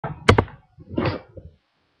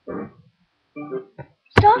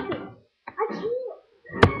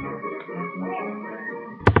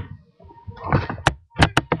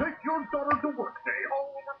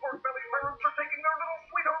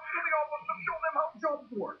them how jobs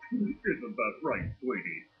work. Isn't that right,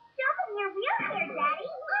 sweetie? Show them your real hair, Daddy.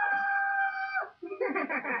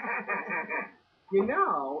 You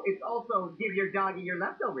know, it's also give your doggy your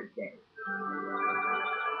leftovers day.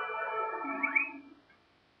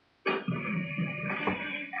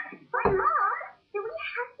 But Mom, do we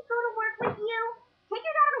have to go to work with you? Take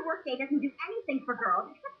your daughter to work day doesn't do anything for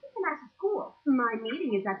girls except keep them out of school. My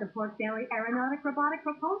meeting is at the Pork Belly Aeronautic Robotic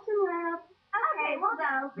Propulsion Lab. Okay, we'll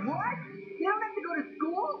go. What? You don't have to go to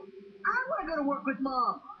school? I want to go to work with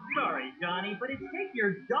Mom. Sorry, Johnny, but it's take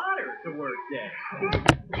your daughter to work day.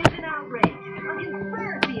 This is an outrage, a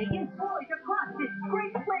conspiracy against boys across this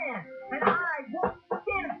great land, and I won't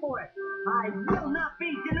stand for it. I will not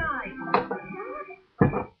be denied.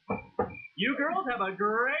 You girls have a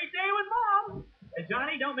great day with Mom. And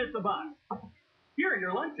Johnny, don't miss the bus. Here are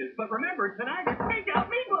your lunches, but remember, tonight is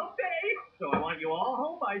Takeout Meatloaf Day. So I want you all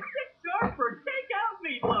home by 6 sharp for Takeout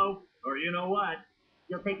Meatloaf. Or you know what?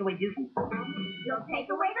 You'll take away Dookie. You'll take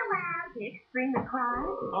away the lab. The extreme, the cry.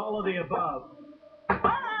 All of the above. Bye!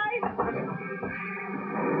 I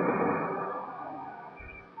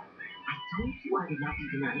told you I would not be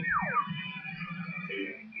denied.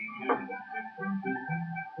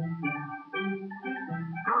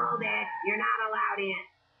 Hold it. You're not allowed in.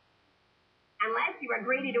 Unless you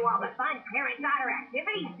agree to do all the fun parent-daughter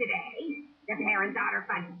activities today. The parent-daughter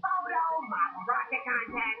fun photo, model rocket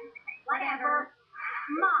contest, Whatever.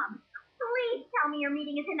 Mom, please tell me your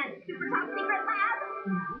meeting is in that super top secret lab.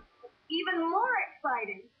 Even more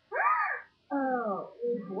exciting. Oh,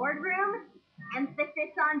 boardroom?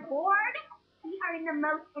 Emphasis on board? We are in the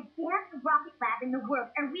most advanced rocket lab in the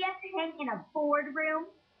world, and we have to hang in a boardroom?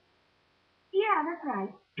 Yeah, that's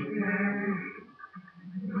right.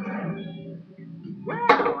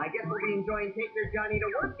 Well, I guess we'll be enjoying Take Your Johnny to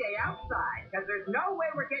Work Day outside, because there's no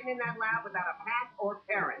way we're getting in that lab without a pass or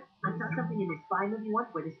parent. I saw something in this spy movie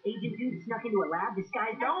once where this agent dude snuck into a lab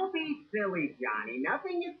disguised. Don't be silly, Johnny.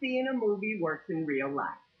 Nothing you see in a movie works in real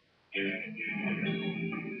life.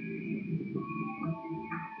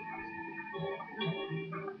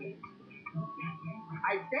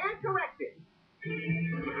 I stand corrected.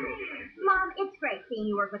 Mom, it's great seeing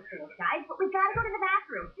you work with cool guys, but we gotta go to the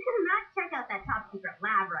bathroom. Not check out that top secret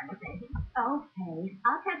lab or anything. Okay,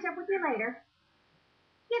 I'll catch up with you later.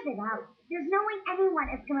 Give it up. There's no way anyone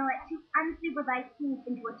is gonna let 2 unsupervised teens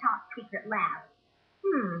into a top secret lab.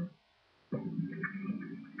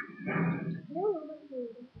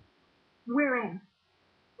 We're in.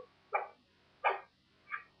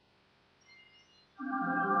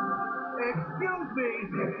 Excuse me,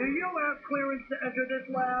 do you have clearance to enter this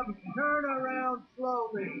lab? Turn around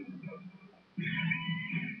slowly.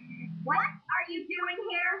 What are you doing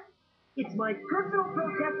here? It's my personal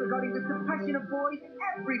protest regarding the suppression of boys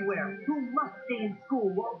everywhere who must stay in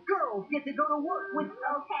school while girls get to go to work with.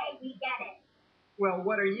 Okay, we get it. Well,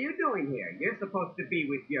 what are you doing here? You're supposed to be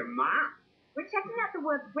with your mom. We're checking out the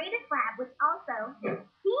world's greatest lab, which also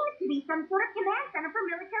seems to be some sort of command center for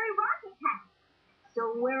military rocket tests.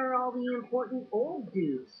 So where are all the important old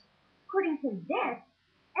dudes? According to this,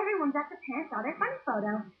 everyone's at the parent-daughter fun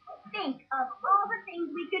photo. Think of all the things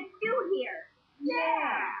we could do here.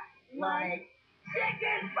 Yeah, like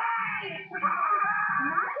chicken fight!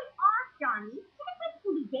 Knock it off, Johnny. Chicken fights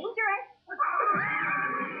can be dangerous.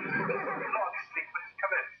 Launch sequence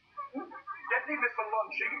commenced. Deadly missile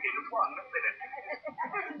launching in 1 minute.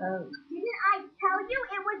 Didn't I tell you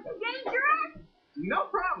it was dangerous?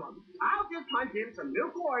 No problem. I'll just punch in some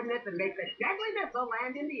new coordinates and make the deadly missile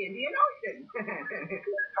land in the Indian Ocean.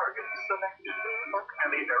 Target selected. Pork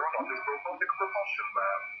Belly Aeronautic Robotic Propulsion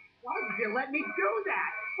Lab. Why did you let me do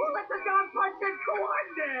that? Well, let the dog punch in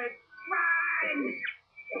coordinates. run.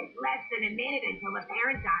 It's less than a minute until the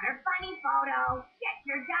parent-daughter funny photo. Get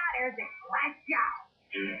your daughters and let's go.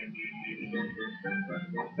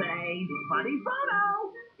 Say, funny photo.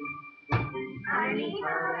 Funny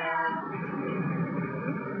photo.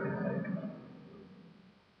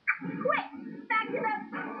 Quick, back to the...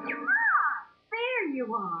 There you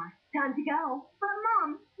are. Time to go. But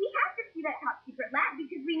Mom, we have to see that top secret lab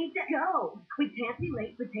because we need to... Go. We can't be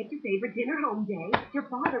late for Take Your Favorite Dinner Home Day. Your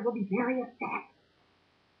father will be very upset.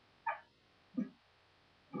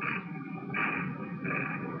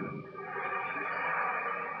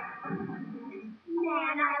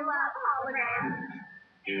 Man, I love holograms.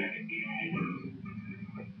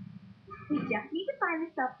 We just need to find the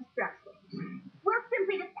self-destruct switch. We'll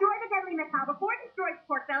simply destroy the deadly missile before it destroys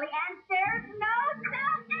Pork Belly, and there's no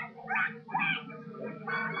self-destruct switch!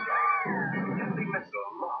 Deadly missile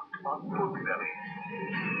locked on Pork Belly.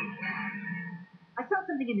 I saw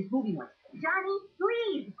something in this movie once. Johnny,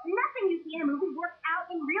 please! Nothing you see in a movie works out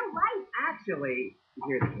in real life. life. Actually,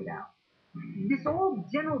 hear the kid out. This old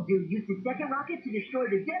general dude used his second rocket to destroy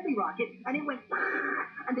the deadly rocket, and it went,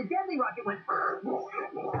 and the deadly rocket went,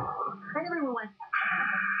 and everyone went.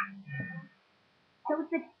 So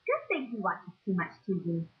it's a good thing he watches too much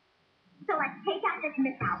TV. So let's take out this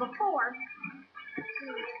missile before it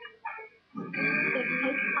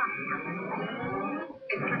takes off.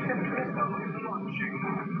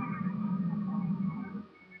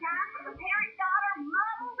 Time for the parent-daughter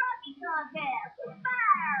model rocket contest.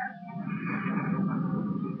 Fire!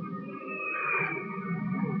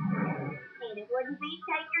 And it wouldn't be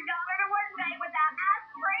take your daughter to work day without ice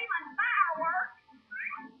cream and fireworks.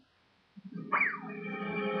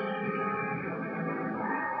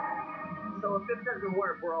 So if this doesn't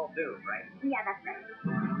work, we're all doomed, right? Yeah, that's right.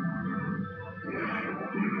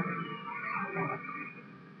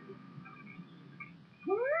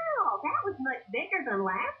 Wow, that was much bigger than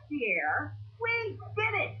last year. We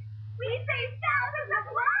did it. We saved thousands of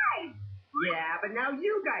lives. Yeah, but now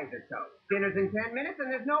you guys are toast. Dinner's in 10 minutes, and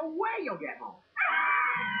there's no way you'll get home.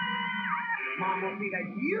 Mom will see that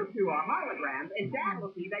you two are holograms, and Dad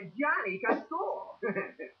will see that Johnny cut school.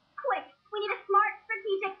 Quick, we need a smart,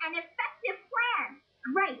 strategic, and effective plan.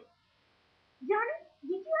 Great. Johnny,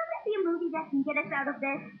 did you ever see a movie that can get us out of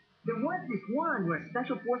this? There was this one where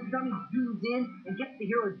Special Forces Army zooms in and gets the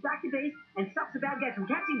heroes back to base and stops the bad guys from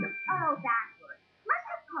catching them. Oh, that's good. Let's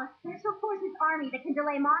just call a Special Forces Army that can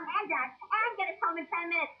delay Mom and Dad and get us home in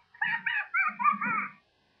 10 minutes.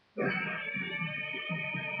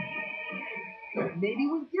 Maybe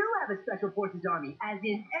we do have a Special Forces Army, as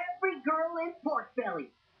in every girl in Pork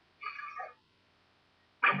Belly.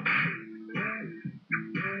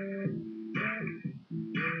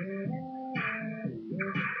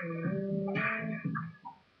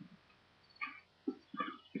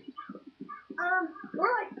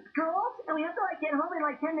 We're like girls, and we have to get home in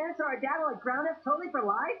 10 minutes, or our dad will ground us totally for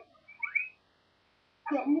life.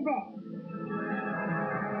 Get in the bed.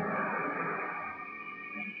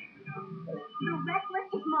 The red list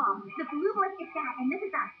is Mom, the blue list is Dad, and this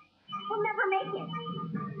is us. We'll never make it.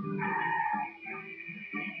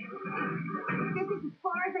 This is as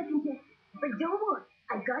far as I can take. But don't worry,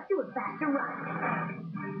 I got you a faster ride.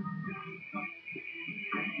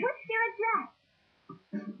 What's your address?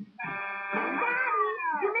 Daddy,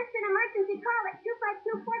 you missed an emergency call at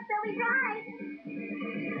 252 Fort Belly Drive.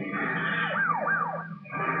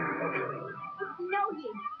 It's no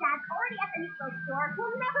use. Dad's already at the Nico store.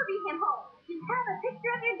 We'll never beat him home. Just have a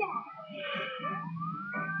picture of your dad.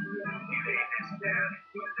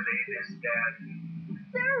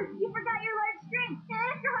 Sir, you forgot your large drink and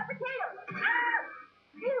extra hot potatoes.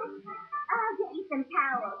 Ew. I'll get you some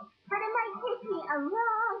towels, but it might take me a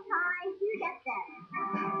long time to get them.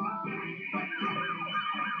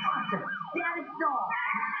 Awesome. Dad is dog.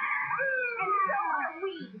 And so are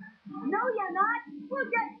we. No, you're not. We'll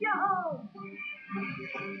get you home.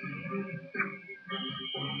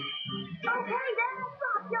 Okay, then,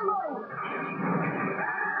 stop your load.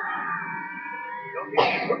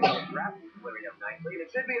 Traffic's clearing up nicely, and it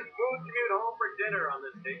should be a smooth commute home for dinner on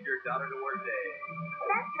this Take Your Daughter to Work day.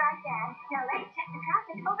 That's right, Dad. Now let's check the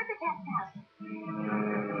traffic over the test house.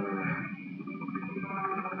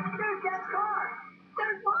 There's Dad's car.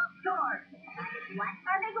 There's Mom's car. What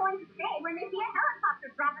are they going to say when they see a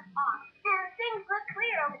helicopter drop us off? And things look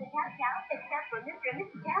clear over the test house, except for Mr. and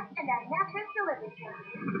Mrs. Test and that mattress delivery service.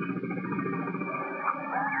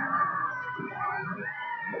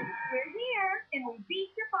 We're here, and we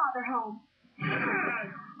beat your father home.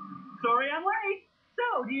 Sorry I'm late.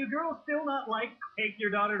 So, do you girls still not like Take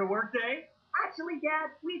Your Daughter to Work day? Actually,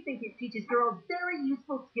 Dad, we think it teaches girls very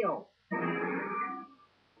useful skills.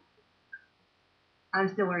 I'm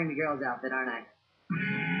still wearing the girl's outfit, aren't I?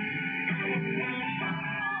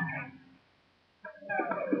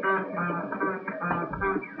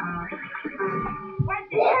 Right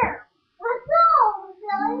there! Let's go,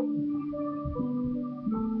 Billy!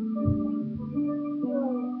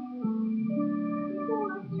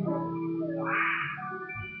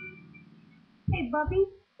 Hey, Bubby,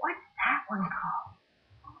 what's that one called?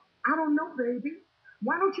 I don't know, baby.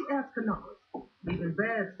 Why don't you ask Canals? Even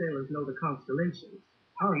bad sailors know the constellations.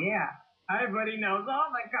 Oh, yeah. Everybody knows all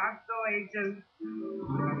the constellations.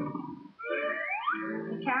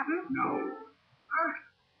 Captain? No.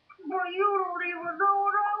 Well, you don't even know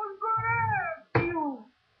what I was going to ask you.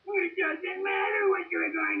 It doesn't matter what you're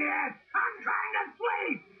going to ask. I'm trying to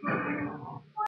sleep.